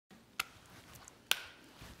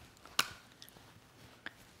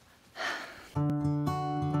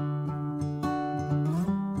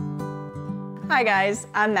Hi guys,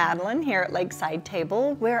 I'm Madeline here at Lakeside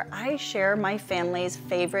Table, where I share my family's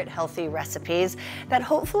favorite healthy recipes that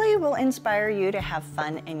hopefully will inspire you to have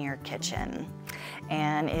fun in your kitchen.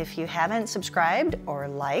 And if you haven't subscribed or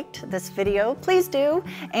liked this video, please do,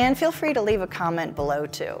 and feel free to leave a comment below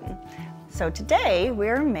too. So today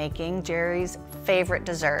we're making Jerry's favorite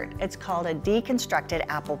dessert. It's called a deconstructed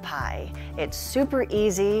apple pie. It's super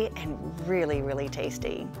easy and really, really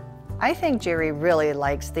tasty. I think Jerry really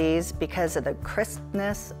likes these because of the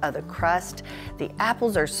crispness of the crust. The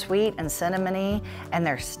apples are sweet and cinnamony, and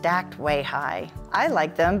they're stacked way high. I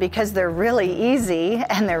like them because they're really easy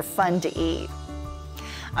and they're fun to eat.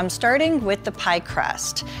 I'm starting with the pie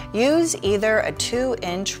crust. Use either a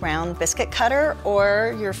 2-inch round biscuit cutter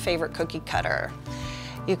or your favorite cookie cutter.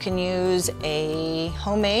 You can use a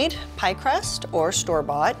homemade pie crust or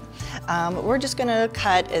store-bought. We're just gonna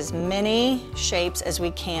cut as many shapes as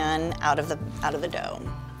we can out of the dough.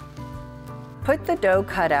 Put the dough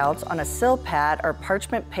cutouts on a silpat or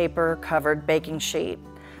parchment paper covered baking sheet.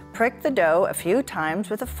 Prick the dough a few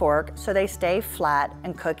times with a fork so they stay flat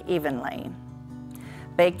and cook evenly.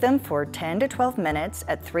 Bake them for 10 to 12 minutes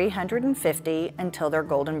at 350 until they're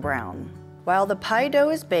golden brown. While the pie dough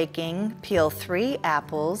is baking, peel 3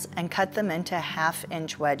 apples and cut them into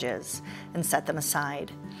 1/2-inch wedges and set them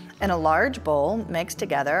aside. In a large bowl, mix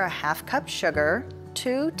together a 1/2 cup sugar,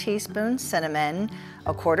 2 teaspoons cinnamon,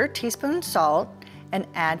 a 1/4 teaspoon salt, and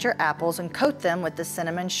add your apples and coat them with the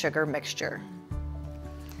cinnamon sugar mixture.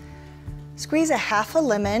 Squeeze a 1/2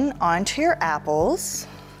 lemon onto your apples.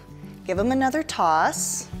 Give them another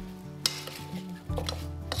toss.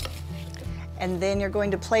 And then you're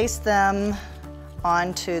going to place them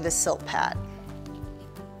onto the silpat.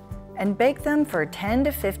 And bake them for 10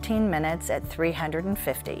 to 15 minutes at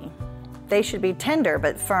 350. They should be tender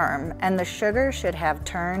but firm, and the sugar should have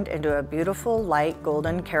turned into a beautiful light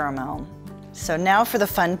golden caramel. So now for the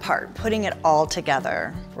fun part, putting it all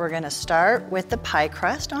together. We're gonna start with the pie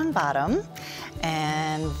crust on bottom,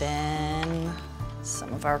 and then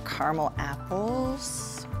some of our caramel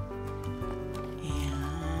apples.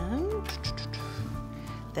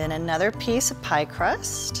 Then another piece of pie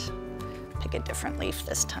crust. Pick a different leaf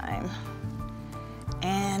this time.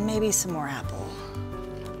 And maybe some more apple.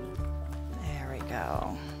 There we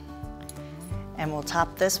go. And we'll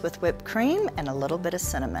top this with whipped cream and a little bit of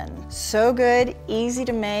cinnamon. So good, easy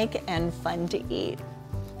to make, and fun to eat.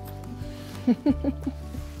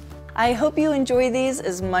 I hope you enjoy these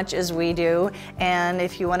as much as we do, and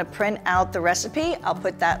if you want to print out the recipe, I'll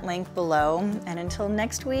put that link below. And until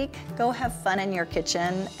next week, go have fun in your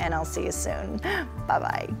kitchen, and I'll see you soon.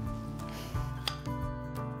 Bye-bye.